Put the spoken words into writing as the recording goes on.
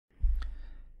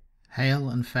Hail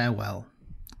and Farewell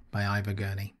by Ivor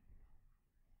Gurney.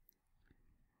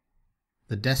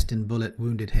 The destined bullet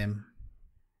wounded him.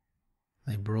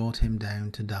 They brought him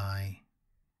down to die.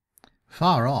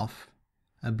 Far off,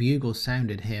 a bugle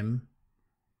sounded him.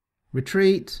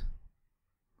 Retreat!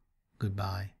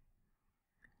 Goodbye.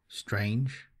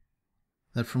 Strange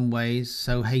that from ways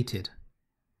so hated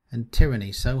and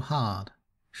tyranny so hard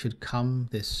should come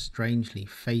this strangely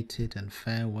fated and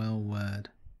farewell word.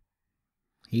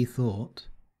 He thought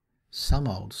some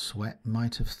old sweat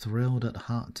might have thrilled at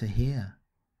heart to hear,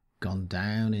 gone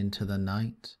down into the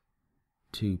night,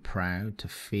 too proud to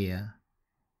fear.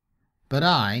 But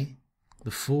I,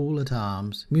 the fool at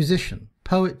arms, musician,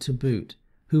 poet to boot,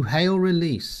 who hail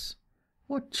release,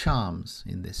 what charms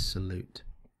in this salute?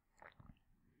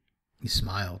 He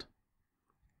smiled.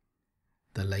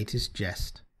 The latest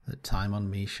jest that time on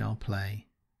me shall play,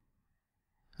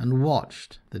 and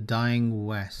watched the dying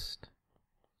west,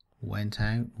 went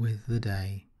out with the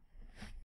day.